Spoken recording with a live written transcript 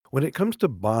When it comes to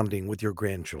bonding with your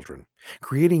grandchildren,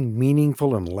 creating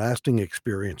meaningful and lasting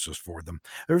experiences for them,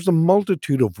 there's a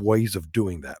multitude of ways of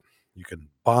doing that. You can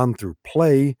bond through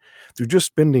play, through just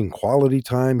spending quality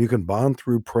time. You can bond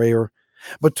through prayer.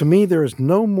 But to me, there is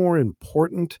no more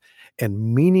important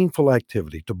and meaningful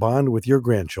activity to bond with your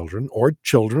grandchildren or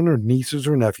children or nieces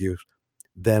or nephews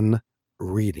than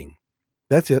reading.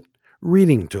 That's it,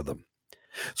 reading to them.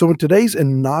 So, in today's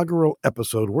inaugural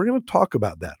episode, we're going to talk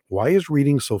about that. Why is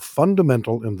reading so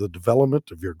fundamental in the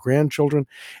development of your grandchildren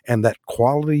and that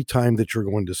quality time that you're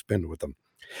going to spend with them?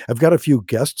 I've got a few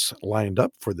guests lined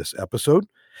up for this episode.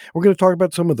 We're going to talk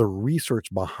about some of the research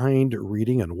behind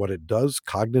reading and what it does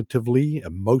cognitively,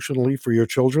 emotionally for your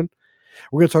children.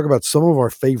 We're going to talk about some of our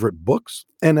favorite books.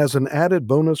 And as an added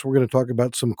bonus, we're going to talk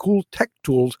about some cool tech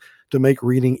tools to make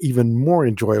reading even more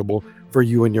enjoyable for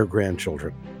you and your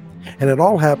grandchildren. And it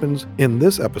all happens in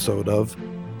this episode of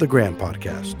The Grand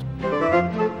Podcast.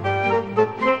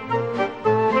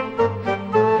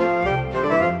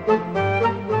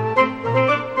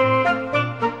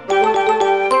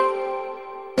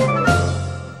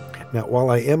 Now,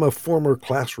 while I am a former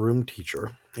classroom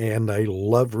teacher and I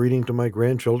love reading to my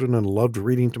grandchildren and loved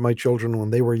reading to my children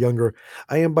when they were younger,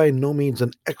 I am by no means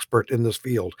an expert in this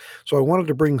field. So I wanted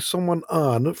to bring someone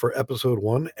on for episode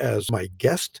 1 as my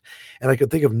guest, and I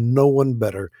could think of no one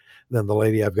better than the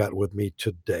lady I've got with me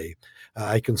today.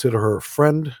 I consider her a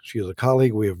friend. She is a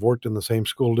colleague. We have worked in the same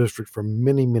school district for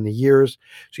many, many years.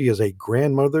 She is a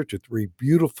grandmother to 3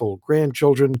 beautiful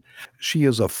grandchildren. She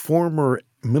is a former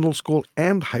middle school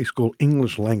and high school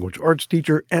English language arts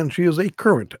teacher, and she is a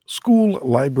current school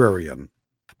librarian.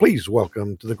 Please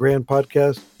welcome to the Grand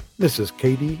Podcast, Mrs.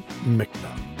 Katie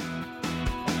McNutt.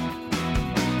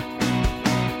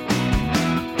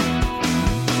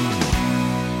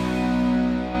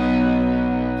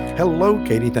 Hello,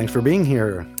 Katie. Thanks for being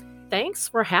here. Thanks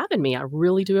for having me. I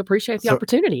really do appreciate the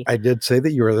opportunity. I did say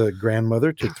that you are the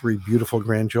grandmother to 3 beautiful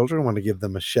grandchildren. I want to give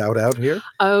them a shout out here.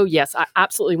 Oh, yes. I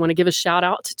absolutely want to give a shout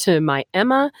out to my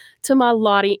Emma, to my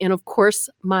Lottie, and of course,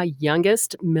 my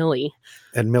youngest, Millie.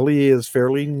 And Millie is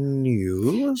fairly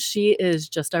new. She is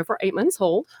just over 8 months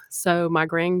old. So my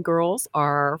grandgirls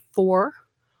are 4,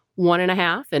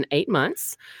 1.5, and 8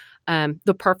 months.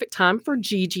 The perfect time for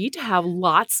Gigi to have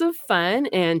lots of fun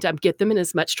and get them in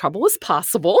as much trouble as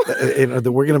possible. We're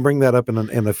going to bring that up in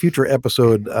a future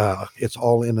episode. It's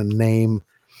all in a name.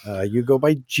 You go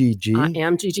by Gigi. I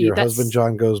am Gigi. Your husband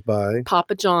John goes by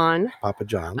Papa John. Papa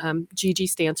John. Gigi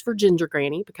stands for Ginger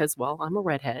Granny because, well, I'm a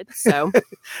redhead. So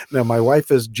now my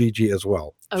wife is Gigi as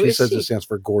well. Oh, she says she? It stands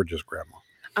for Gorgeous Grandma.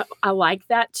 I like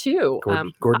that too.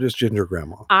 Gorgeous Ginger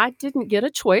Grandma. I didn't get a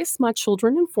choice. My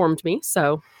children informed me.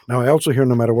 So now I also hear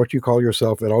no matter what you call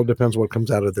yourself, it all depends what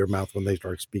comes out of their mouth when they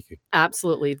start speaking.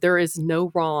 Absolutely. There is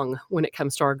no wrong when it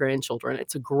comes to our grandchildren.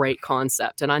 It's a great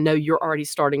concept. And I know you're already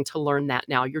starting to learn that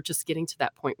now. You're just getting to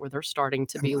that point where they're starting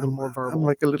to be a little more verbal. I'm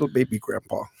like a little baby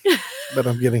grandpa. But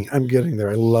I'm getting there.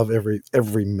 I love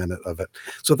every minute of it.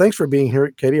 So thanks for being here,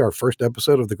 Katie, our first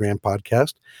episode of the Grand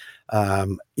Podcast.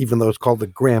 Even though it's called the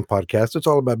Grand Podcast, it's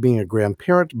all about being a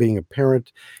grandparent, being a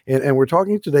parent. And we're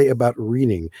talking today about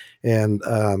reading. And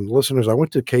listeners, I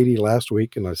went to Katie last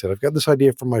week and I said, I've got this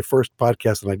idea for my first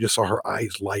podcast. And I just saw her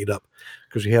eyes light up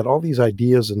because she had all these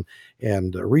ideas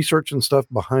and research and stuff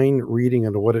behind reading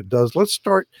and what it does. Let's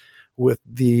start with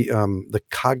the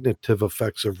cognitive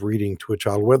effects of reading to a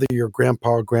child, whether you're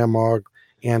grandpa, grandma,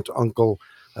 aunt, uncle.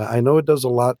 I know it does a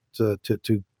lot to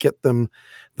get them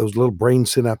those little brain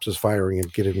synapses firing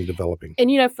and get it developing.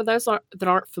 And, for those that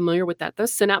aren't familiar with that,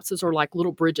 those synapses are like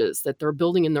little bridges that they're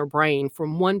building in their brain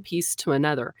from one piece to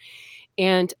another.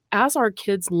 And as our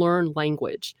kids learn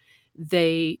language,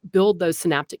 they build those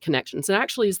synaptic connections. And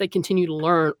actually, as they continue to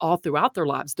learn all throughout their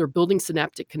lives, they're building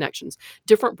synaptic connections,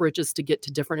 different bridges to get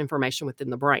to different information within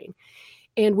the brain.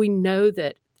 And we know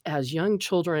that as young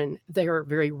children, they are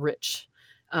very rich.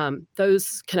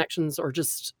 Those connections are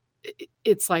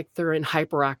it's like they're in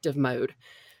hyperactive mode,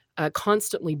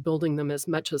 constantly building them as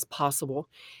much as possible.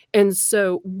 And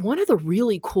so one of the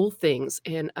really cool things,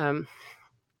 and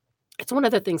it's one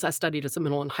of the things I studied as a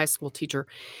middle and high school teacher,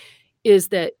 is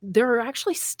that there are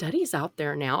actually studies out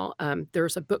there now.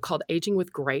 There's a book called Aging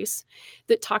with Grace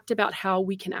that talked about how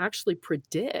we can actually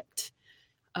predict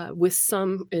with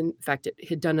some, in fact, it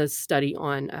had done a study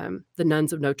on the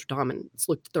nuns of Notre Dame and it's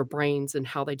looked at their brains and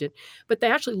how they did, but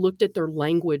they actually looked at their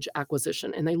language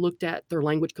acquisition and they looked at their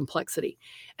language complexity.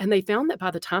 And they found that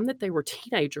by the time that they were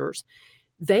teenagers,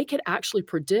 they could actually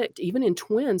predict, even in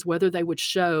twins, whether they would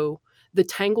show the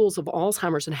tangles of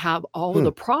Alzheimer's and have all of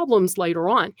the problems later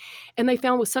on. And they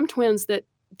found with some twins that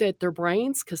their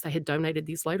brains, because they had donated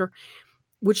these later,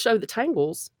 would show the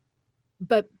tangles,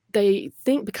 but they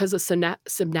think because of can't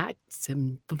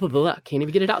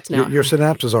even get it out now. Your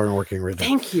synapses aren't working right now.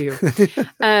 Thank you.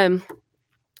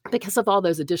 Because of all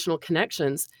those additional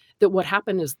connections, that what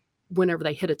happened is whenever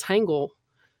they hit a tangle,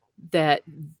 that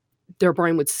their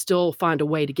brain would still find a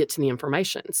way to get to the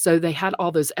information. So they had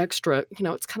all those extra,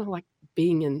 it's kind of like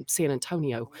being in San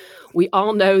Antonio. We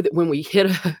all know that when we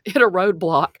hit a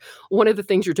roadblock, one of the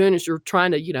things you're doing is you're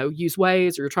trying to, use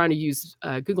Waze, or you're trying to use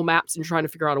Google Maps, and you're trying to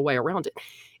figure out a way around it.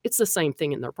 It's the same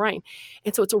thing in their brain.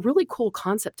 And so it's a really cool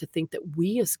concept to think that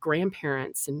we as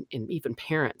grandparents and even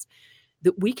parents,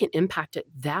 that we can impact it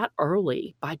that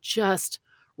early by just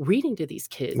reading to these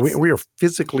kids. We are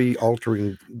physically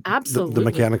altering Absolutely the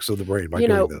mechanics of the brain by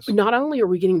doing this. Not only are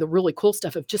we getting the really cool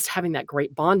stuff of just having that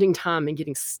great bonding time and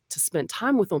getting to spend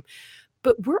time with them,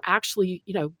 but we're actually,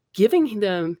 giving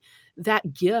them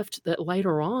that gift that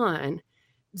later on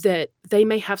that they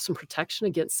may have some protection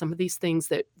against some of these things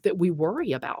that we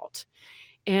worry about.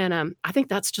 And I think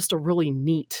that's just a really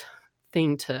neat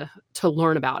thing to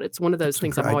learn about. It's one of those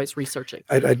things I'm always researching.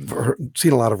 I've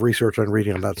seen a lot of research on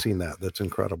reading. I've not seen that. That's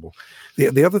incredible.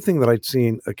 The other thing that I'd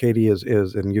seen, Katie, is,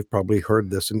 and you've probably heard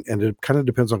this, and it kind of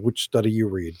depends on which study you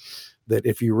read, that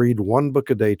if you read one book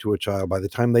a day to a child, by the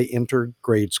time they enter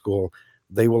grade school,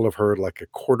 they will have heard like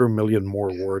 250,000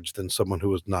 more words than someone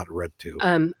who has not read to.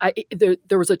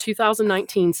 There was a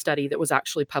 2019 study that was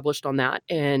actually published on that,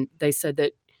 and they said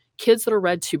that kids that are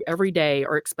read to every day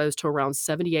are exposed to around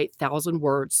 78,000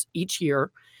 words each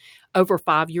year. Over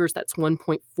 5 years, that's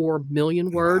 1.4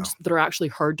 million words that are actually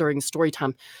heard during story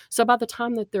time. So by the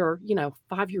time that they're,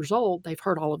 5 years old, they've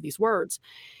heard all of these words.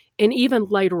 And even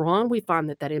later on, we find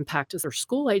that impact as their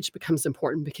school age becomes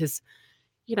important because,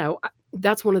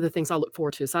 that's one of the things I look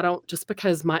forward to. So I don't, just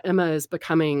because my Emma is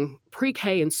becoming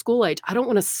pre-K and school age, I don't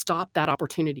want to stop that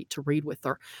opportunity to read with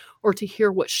her or to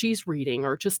hear what she's reading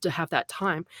or just to have that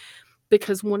time.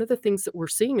 Because one of the things that we're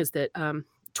seeing is that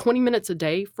 20 minutes a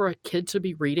day for a kid to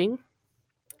be reading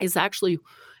is actually,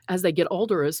 as they get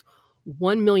older, is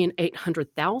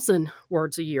 1,800,000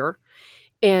 words a year.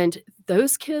 And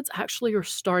those kids actually we're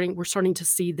starting to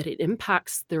see that it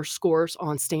impacts their scores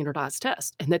on standardized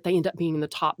tests and that they end up being in the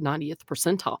top 90th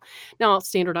percentile. Now,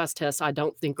 standardized tests, I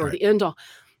don't think are the end all,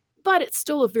 but it's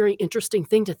still a very interesting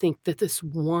thing to think that this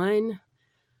one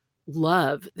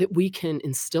love that we can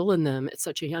instill in them at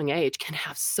such a young age can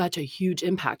have such a huge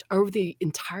impact over the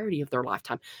entirety of their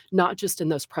lifetime, not just in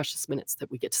those precious minutes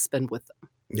that we get to spend with them.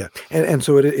 Yeah. And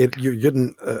so you're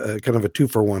getting kind of a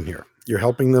 2-for-1 here. You're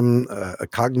helping them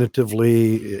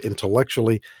cognitively,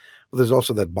 intellectually, but there's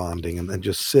also that bonding and then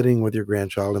just sitting with your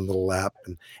grandchild in the lap.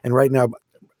 And right now,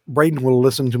 Braden will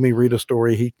listen to me read a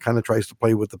story. He kind of tries to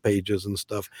play with the pages and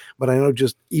stuff. But I know,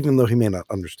 just even though he may not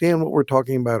understand what we're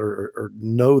talking about or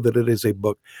know that it is a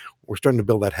book, we're starting to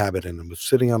build that habit in him of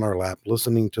sitting on our lap,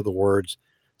 listening to the words,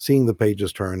 seeing the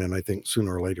pages turn. And I think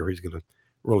sooner or later he's going to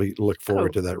really look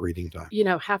forward to that reading time.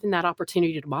 Having that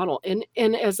opportunity to model. And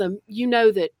as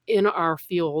that in our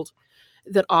field,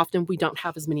 that often we don't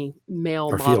have as many male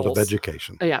models. Field of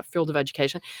education. Field of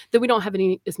education. That we don't have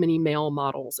as many male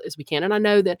models as we can. And I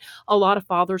know that a lot of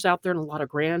fathers out there and a lot of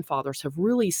grandfathers have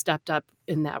really stepped up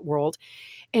in that world.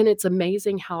 And it's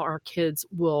amazing how our kids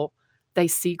they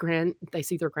see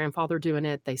their grandfather doing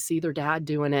it, they see their dad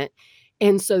doing it.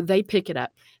 And so they pick it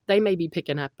up. They may be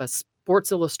picking up a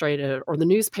Sports Illustrated or the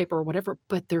newspaper or whatever,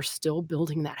 but they're still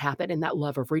building that habit and that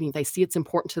love of reading. They see it's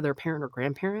important to their parent or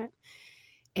grandparent.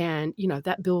 And,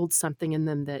 that builds something in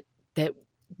them that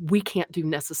we can't do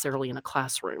necessarily in a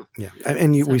classroom. Yeah.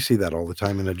 And we see that all the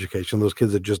time in education. Those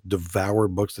kids that just devour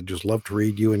books, that just love to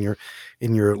read. You in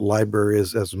your library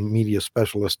as a media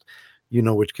specialist,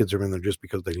 which kids are in there just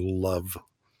because they love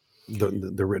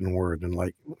the written word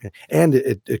and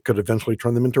it could eventually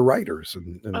turn them into writers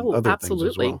and other absolutely.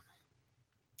 things as well.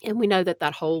 And we know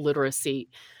that whole literacy,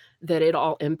 that it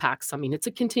all impacts. I mean, it's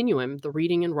a continuum, the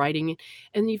reading and writing,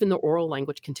 and even the oral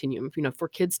language continuum, for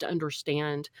kids to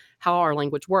understand how our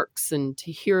language works and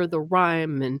to hear the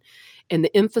rhyme and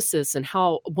the emphasis and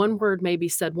how one word may be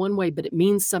said one way, but it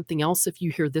means something else if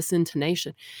you hear this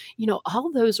intonation.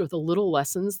 All those are the little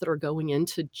lessons that are going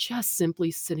into just simply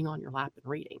sitting on your lap and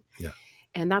reading. Yeah.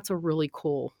 And that's a really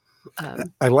cool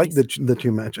I like that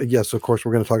you mentioned. Yes, of course,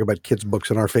 we're going to talk about kids'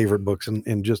 books and our favorite books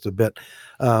in just a bit.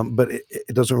 But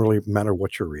it doesn't really matter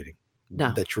what you're reading.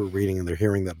 No. That you're reading and they're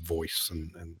hearing that voice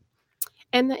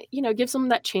and that, gives them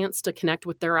that chance to connect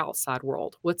with their outside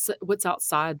world. What's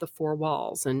outside the four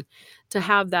walls, and to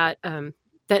have that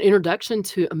that introduction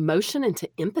to emotion and to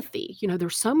empathy.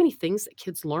 There's so many things that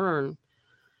kids learn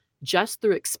just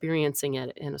through experiencing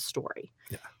it in a story.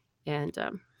 Yeah. And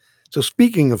So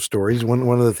speaking of stories, one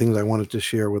of the things I wanted to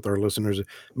share with our listeners,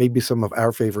 maybe some of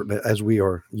our favorite, as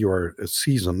you are a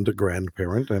seasoned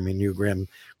grandparent. I mean, you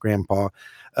grandpa,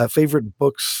 favorite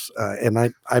books,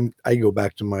 and I go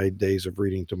back to my days of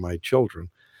reading to my children.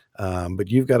 But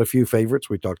you've got a few favorites.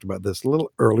 We talked about this a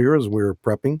little earlier as we were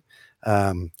prepping.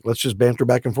 Let's just banter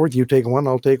back and forth. You take one,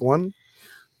 I'll take one.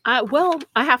 Well,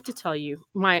 I have to tell you,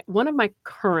 my one of my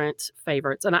current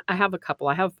favorites, and I have a couple.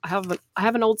 I have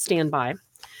an old standby,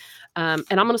 and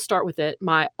I'm going to start with it.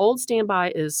 My old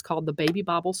standby is called the Baby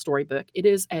Bible Storybook. It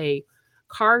is a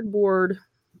cardboard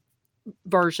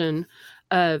version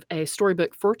of a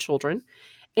storybook for children.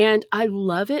 And I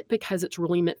love it because it's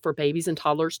really meant for babies and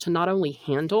toddlers to not only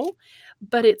handle,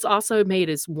 but it's also made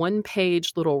as one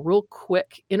page little real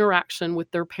quick interaction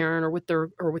with their parent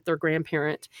or with their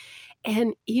grandparent.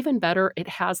 And even better, it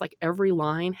has like every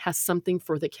line has something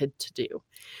for the kid to do.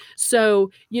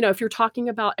 So, if you're talking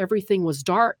about everything was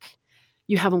dark,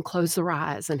 you have them close their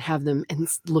eyes and have them and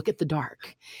look at the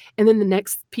dark. And then the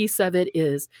next piece of it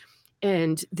is,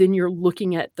 and then you're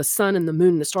looking at the sun and the moon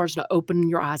and the stars to open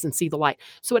your eyes and see the light.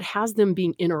 So it has them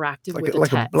being interactive with the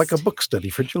like a text. book study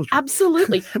for children.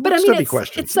 Absolutely. But Book I mean, study it's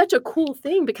questions. such a cool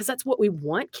thing because that's what we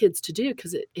want kids to do.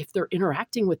 Because if they're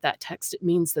interacting with that text, it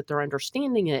means that they're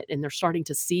understanding it and they're starting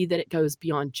to see that it goes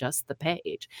beyond just the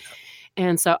page.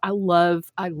 And so I love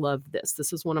this.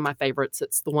 This is one of my favorites.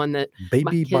 It's the one that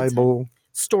Baby Bible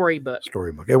storybook.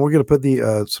 And we're going to put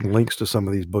the some links to some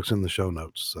of these books in the show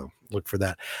notes, so look for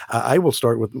that. I will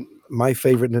start with my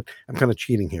favorite, and I'm kind of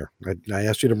cheating here. I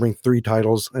asked you to bring 3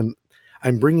 titles, and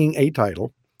I'm bringing a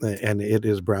title, and it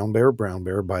is Brown Bear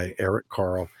by Eric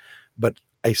Carle. But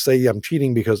I say I'm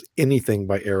cheating because anything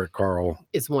by Eric Carle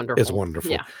is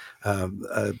wonderful. Yeah.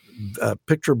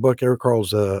 Picture book. Eric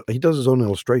Carle's he does his own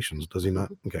illustrations, does he not?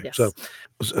 Okay. Yes.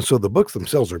 So the books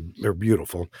themselves are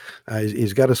beautiful.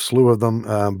 He's got a slew of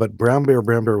them, but Brown Bear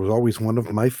was always one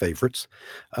of my favorites.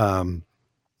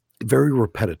 Very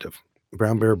repetitive.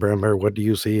 Brown Bear, what do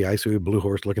you see? I see a blue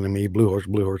horse looking at me. Blue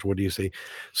horse, what do you see?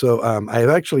 So I've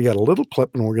actually got a little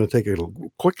clip, and we're going to take a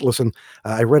quick listen.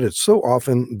 I read it so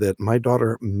often that my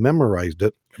daughter memorized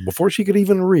it before she could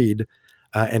even read,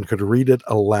 and could read it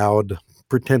aloud,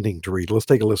 pretending to read. Let's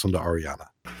take a listen to Ariana.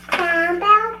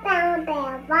 Brown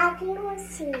bear, what do you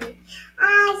see?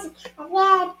 I see a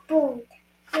red boot.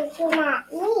 You do not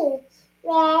need.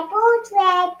 Red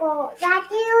boot, what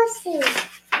do you see?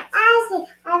 I see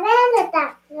a red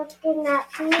duck looking at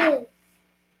me.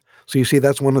 So you see,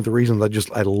 that's one of the reasons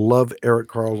I love Eric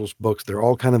Carle's books. They're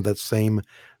all kind of that same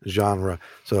genre.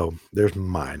 So there's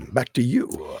mine. Back to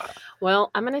you.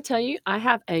 Well, I'm going to tell you, I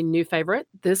have a new favorite.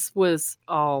 This was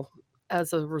all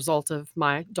as a result of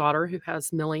my daughter who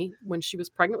has Millie when she was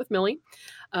pregnant with Millie.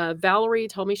 Valerie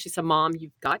told me, she said, Mom,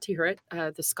 you've got to hear it.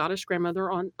 The Scottish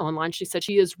grandmother online, she said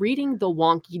she is reading The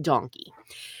Wonky Donkey.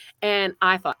 And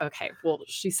I thought, okay, well,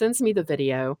 she sends me the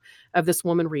video of this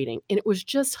woman reading, and it was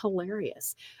just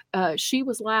hilarious. She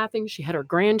was laughing. She had her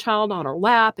grandchild on her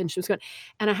lap, and she was going,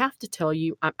 and I have to tell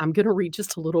you, I'm going to read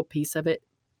just a little piece of it,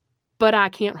 but I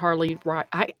can't hardly write.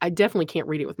 I definitely can't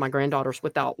read it with my granddaughters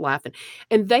without laughing.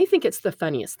 And they think it's the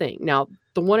funniest thing. Now,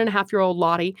 the 1.5-year-old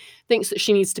Lottie thinks that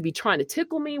she needs to be trying to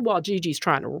tickle me while Gigi's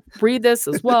trying to read this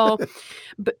as well.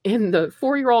 But in the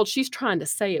 4-year-old, she's trying to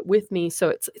say it with me. So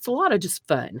it's a lot of just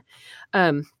fun.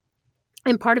 And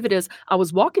part of it is I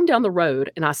was walking down the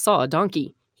road and I saw a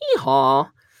donkey. Hee-haw.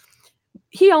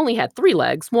 He only had 3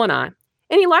 legs, 1 eye.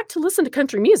 And he liked to listen to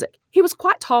country music. He was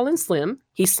quite tall and slim.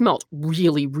 He smelt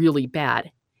really, really bad.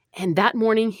 And that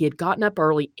morning, he had gotten up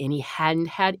early and he hadn't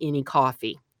had any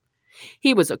coffee.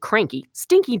 He was a cranky,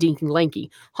 stinky, dinky,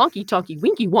 lanky, honky, tonky,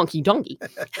 winky, wonky, donkey.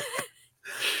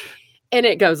 And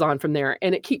it goes on from there,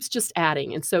 and it keeps just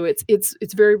adding. And so it's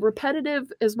very repetitive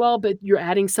as well, but you're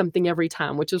adding something every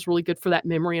time, which is really good for that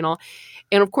memory and all.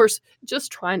 And of course,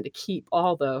 just trying to keep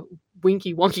all the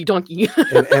winky, wonky, donkey.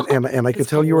 and I could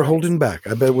tell you were holding back.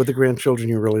 I bet with the grandchildren,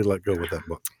 you really let go with that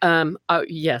book.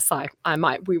 Yes, I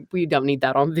might. We don't need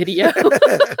that on video.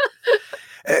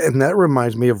 And that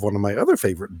reminds me of one of my other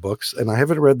favorite books, and I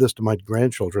haven't read this to my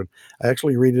grandchildren. I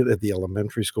actually read it at the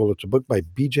elementary school. It's a book by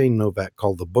B.J. Novak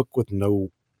called The Book with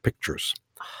No Pictures.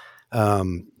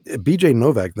 B.J.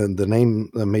 Novak, the name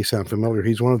may sound familiar.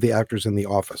 He's one of the actors in The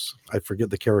Office. I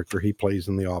forget the character he plays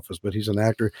in The Office, but he's an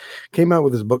actor. Came out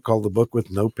with this book called The Book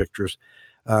with No Pictures.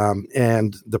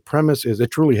 And the premise is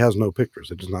it truly has no pictures.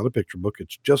 It is not a picture book.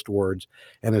 It's just words.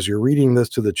 And as you're reading this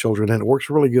to the children, and it works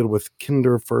really good with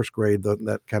kinder, first grade,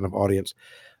 that kind of audience,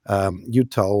 you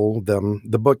tell them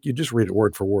the book, you just read it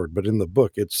word for word. But in the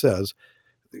book, it says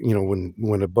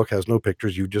when a book has no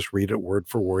pictures, you just read it word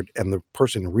for word, and the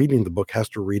person reading the book has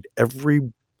to read every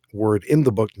word in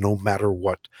the book, no matter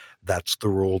what. That's the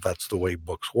rule. That's the way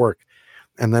books work.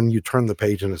 And then you turn the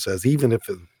page and it says, even if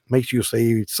it makes you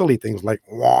say silly things like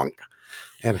wonk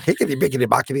and hickety bickety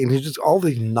bockety, and it's just all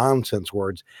these nonsense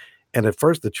words. And at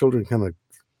first the children kind of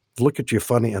look at you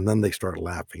funny, and then they start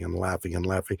laughing and laughing and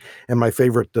laughing. And my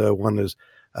favorite one is,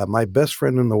 my best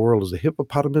friend in the world is a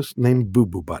hippopotamus named Boo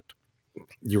Boo Butt.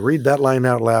 You read that line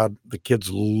out loud, the kids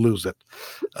lose it.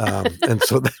 And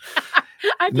so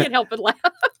I can't help but laugh.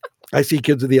 I see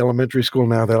kids at the elementary school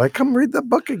now. They're like, come read the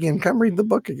book again. Come read the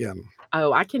book again.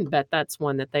 Oh, I can bet that's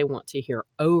one that they want to hear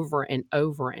over and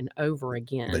over and over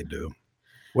again. They do.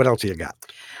 What else you got?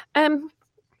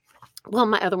 Well,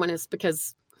 my other one is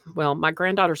because, well, my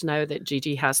granddaughters know that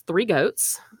Gigi has 3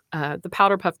 goats, the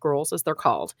Powder Puff Girls, as they're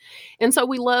called. And so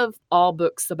we love all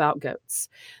books about goats.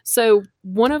 So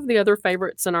one of the other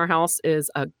favorites in our house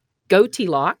is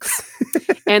Goaty-Locks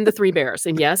and the 3 Bears.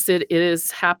 And yes, it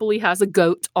is happily has a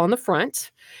goat on the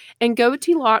front. And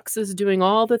Goaty-Locks is doing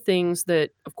all the things that,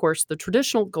 of course, the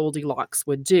traditional Goldilocks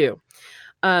would do.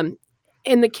 And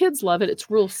the kids love it.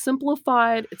 It's real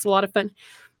simplified. It's a lot of fun.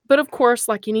 But of course,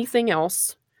 like anything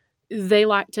else, they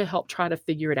like to help try to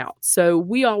figure it out. So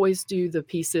we always do the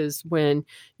pieces when,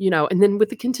 and then with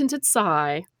the contented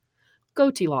sigh,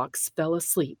 Goaty-Locks fell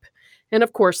asleep. And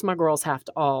of course, my girls have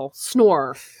to all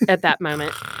snore at that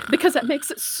moment because that makes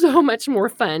it so much more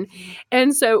fun.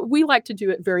 And so we like to do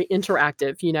it very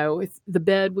interactive. If the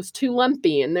bed was too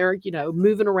lumpy and they're,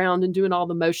 moving around and doing all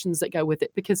the motions that go with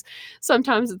it, because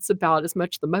sometimes it's about as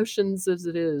much the motions as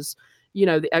it is,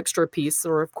 the extra piece.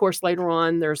 Or of course, later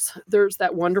on, there's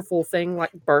that wonderful thing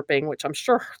like burping, which I'm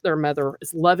sure their mother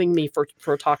is loving me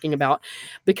for talking about,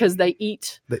 because they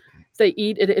eat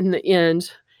it in the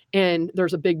end. And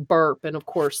there's a big burp. And of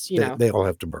course, they all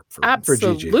have to burp for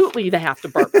absolutely, Gigi. They have to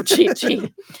burp for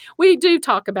Gigi. We do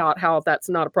talk about how that's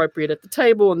not appropriate at the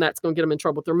table and that's going to get them in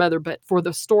trouble with their mother. But for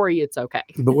the story, it's okay.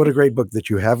 But what a great book that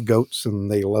you have goats,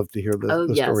 and they love to hear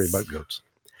the story about goats.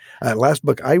 Last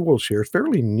book I will share is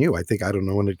fairly new. I don't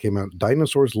know when it came out.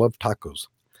 Dinosaurs Love Tacos.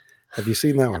 Have you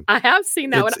seen that one? I have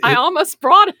seen that one. I almost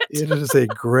brought it. It is a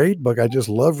great book. I just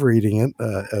love reading it.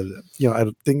 I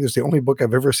think it's the only book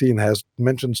I've ever seen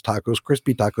mentions tacos,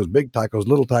 crispy tacos, big tacos,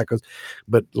 little tacos.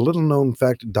 But little known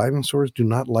fact, dinosaurs do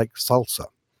not like salsa.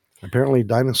 Apparently,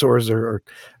 dinosaurs are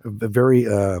very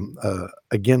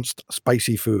against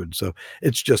spicy food. So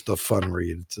it's just a fun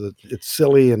read. It's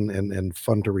silly and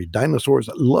fun to read. Dinosaurs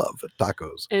love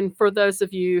tacos. And for those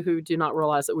of you who do not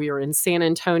realize that we are in San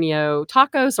Antonio,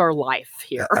 tacos are life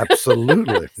here.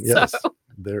 Absolutely. Yes,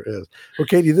 there is. Well,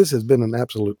 Katie, this has been an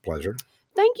absolute pleasure.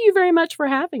 Thank you very much for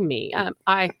having me.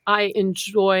 I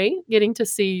enjoy getting to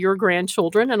see your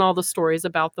grandchildren and all the stories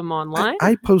about them online.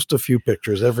 I post a few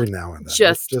pictures every now and then.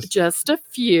 Just a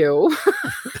few.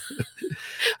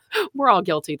 We're all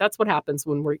guilty. That's what happens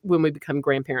when we become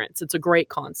grandparents. It's a great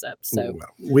concept. So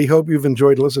we hope you've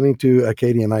enjoyed listening to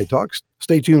Katie and I talk.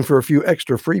 Stay tuned for a few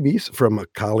extra freebies from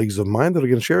colleagues of mine that are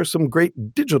going to share some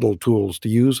great digital tools to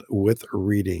use with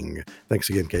reading. Thanks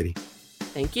again, Katie.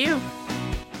 Thank you.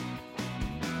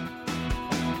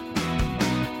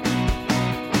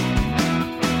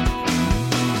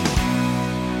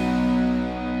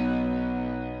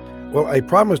 Well, I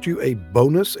promised you a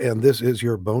bonus, and this is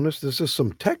your bonus. This is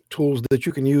some tech tools that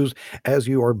you can use as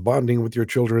you are bonding with your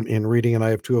children in reading. And I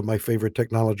have 2 of my favorite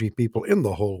technology people in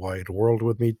the whole wide world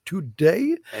with me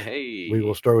today. Hey. We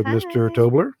will start with Mr.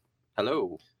 Tobler.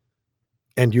 Hello.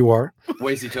 And you are?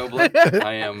 Wasey Tobler.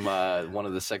 I am I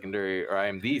am the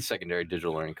secondary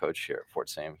digital learning coach here at Fort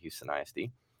Sam Houston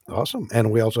ISD. Awesome.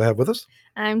 And we also have with us?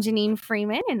 I'm Janine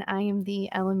Freeman, and I am the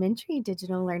elementary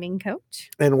digital learning coach.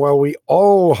 And while we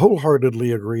all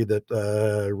wholeheartedly agree that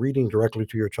reading directly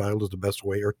to your child is the best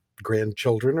way, or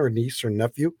grandchildren or niece or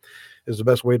nephew is the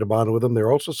best way to bond with them, there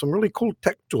are also some really cool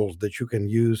tech tools that you can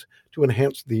use to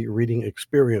enhance the reading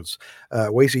experience.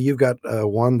 Wasey, you've got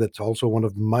one that's also one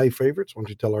of my favorites. Why don't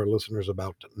you tell our listeners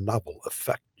about Novel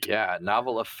Effect? Yeah,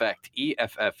 Novel Effect,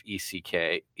 EFFECT.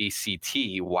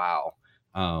 Wow.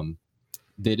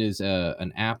 That is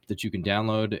an app that you can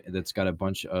download that's got a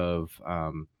bunch of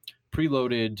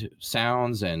preloaded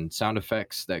sounds and sound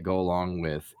effects that go along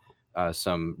with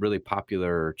some really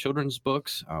popular children's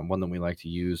books. One that we like to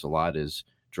use a lot is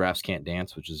Giraffes Can't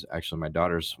Dance, which is actually one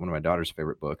of my daughter's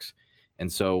favorite books.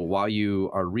 And so while you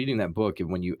are reading that book,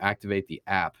 and when you activate the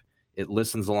app, it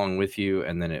listens along with you,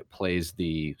 and then it plays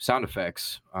the sound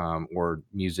effects or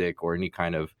music or any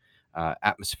kind of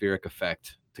atmospheric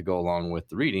effect to go along with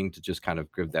the reading, to just kind of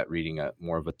give that reading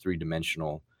more of a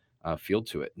 3-dimensional feel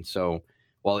to it. And so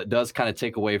while it does kind of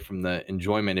take away from the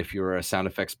enjoyment if you're a sound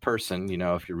effects person,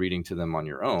 if you're reading to them on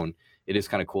your own, it is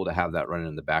kind of cool to have that running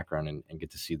in the background and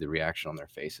get to see the reaction on their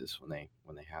faces when they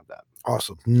have that.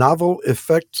 Awesome. Novel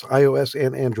Effects, iOS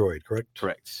and Android, correct?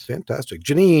 Correct. Fantastic.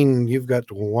 Janine, you've got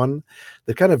one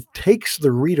that kind of takes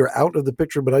the reader out of the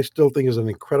picture, but I still think is an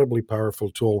incredibly powerful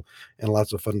tool and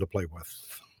lots of fun to play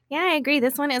with. Yeah, I agree.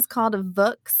 This one is called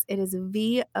Vooks. It is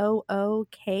VOOKS.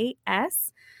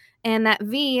 And that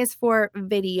V is for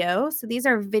video. So these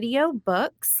are video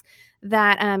books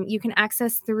that you can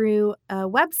access through a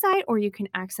website, or you can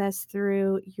access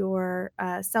through your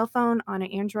cell phone on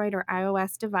an Android or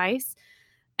iOS device.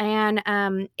 And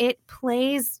it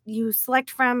plays, you select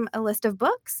from a list of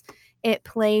books. It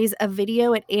plays a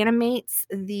video. It animates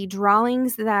the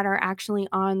drawings that are actually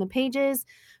on the pages,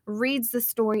 reads the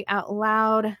story out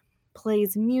loud,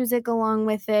 plays music along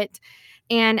with it.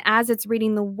 And as it's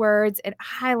reading the words, it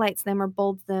highlights them or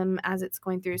bolds them as it's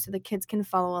going through so the kids can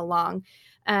follow along.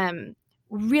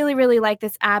 Really, really like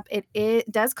this app. It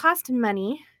does cost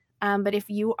money, but if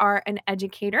you are an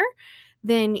educator,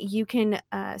 then you can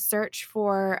search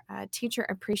for teacher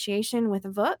appreciation with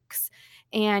Vooks,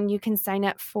 and you can sign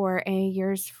up for a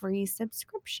year's free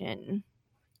subscription.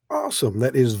 Awesome.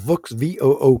 That is Vooks,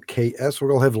 VOOKS. We're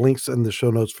going to have links in the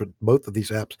show notes for both of these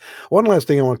apps. One last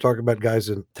thing I want to talk about, guys,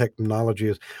 in technology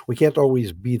is we can't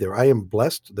always be there. I am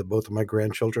blessed that both of my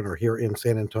grandchildren are here in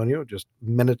San Antonio, just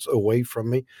minutes away from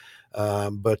me.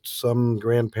 But some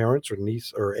grandparents or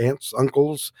niece or aunts,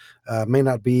 uncles may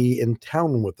not be in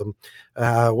town with them.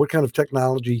 What kind of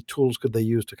technology tools could they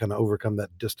use to kind of overcome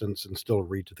that distance and still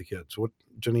read to the kids? What,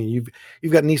 Jenny,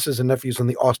 you've got nieces and nephews in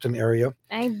the Austin area.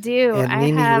 I do. And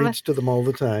Nene reads to them all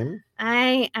the time.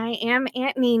 I am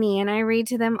Aunt Nene, and I read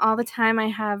to them all the time. I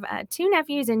have 2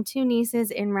 nephews and 2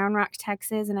 nieces in Round Rock,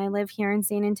 Texas, and I live here in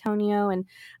San Antonio, and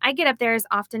I get up there as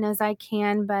often as I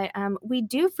can, but we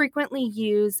do frequently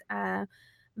use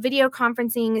video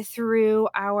conferencing through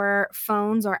our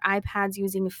phones or iPads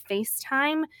using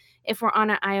FaceTime if we're on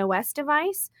an iOS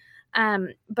device.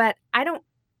 But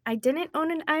I didn't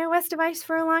own an iOS device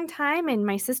for a long time, and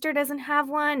my sister doesn't have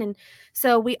one. And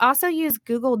so we also use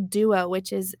Google Duo,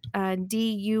 which is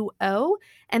DUO,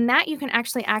 and that you can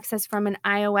actually access from an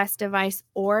iOS device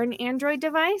or an Android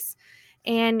device.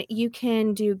 And you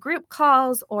can do group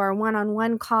calls or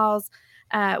one-on-one calls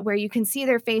where you can see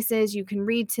their faces, you can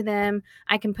read to them.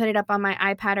 I can put it up on my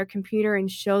iPad or computer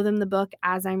and show them the book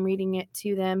as I'm reading it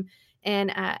to them.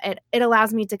 And it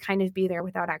allows me to kind of be there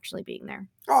without actually being there.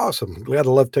 Awesome. We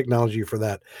gotta love technology for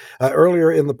that.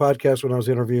 Earlier in the podcast, when I was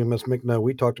interviewing Miss McNair,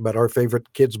 we talked about our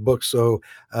favorite kids' books. So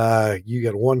you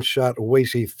got one shot,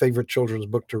 Wasey, favorite children's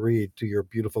book to read to your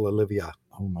beautiful Olivia.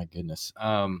 Oh my goodness.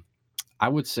 I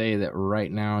would say that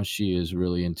right now she is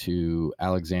really into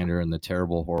Alexander and the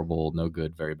Terrible, Horrible, No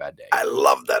Good, Very Bad Day. I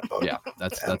love that book. Yeah,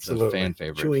 that's a fan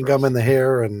favorite. Chewing gum in the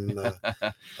hair and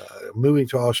moving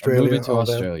to Australia. Moving to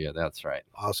Australia, that's right.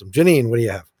 Awesome. Janine, what do you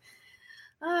have?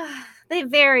 They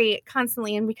vary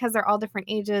constantly, and because they're all different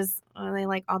ages, they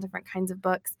like all different kinds of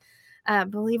books.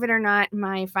 Believe it or not,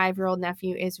 my 5-year-old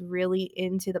nephew is really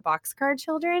into the Boxcar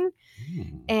Children,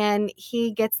 and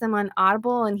he gets them on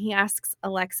Audible, and he asks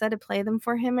Alexa to play them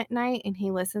for him at night, and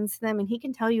he listens to them, and he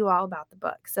can tell you all about the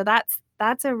book. So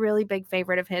that's a really big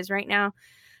favorite of his right now.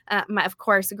 Of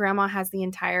course, Grandma has the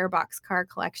entire Boxcar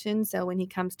collection, so when he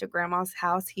comes to Grandma's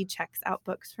house, he checks out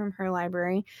books from her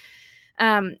library.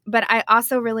 But I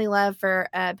also really love for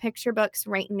picture books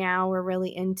right now. We're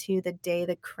really into The Day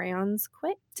the Crayons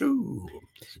Quit. Ooh,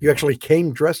 you actually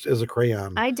came dressed as a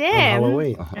crayon. I did. On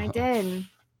Halloween. I did.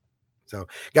 So,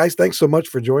 guys, thanks so much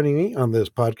for joining me on this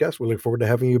podcast. We look forward to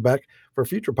having you back for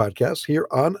future podcasts here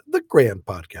on the Grand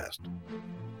Podcast.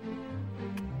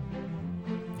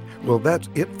 Well, that's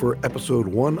it for episode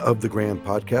 1 of the Grand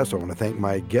Podcast. I want to thank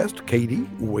my guests, Katie,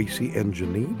 Wasey, and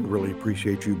Janine. Really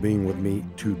appreciate you being with me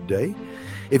today.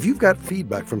 If you've got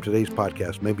feedback from today's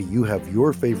podcast, maybe you have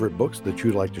your favorite books that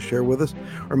you'd like to share with us,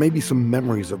 or maybe some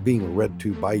memories of being read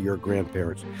to by your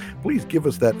grandparents, please give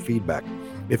us that feedback.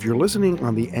 If you're listening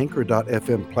on the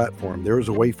Anchor.fm platform, there is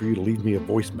a way for you to leave me a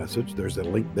voice message. There's a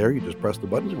link there. You just press the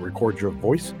button and record your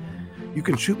voice. You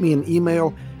can shoot me an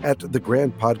email at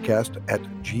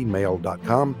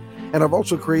thegrandpodcast@gmail.com. And I've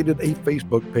also created a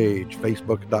Facebook page,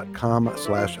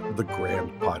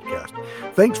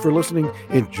 facebook.com/thegrandpodcast. Thanks for listening.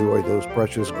 Enjoy those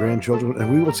precious grandchildren,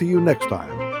 and we will see you next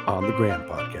time on the Grand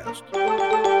Podcast.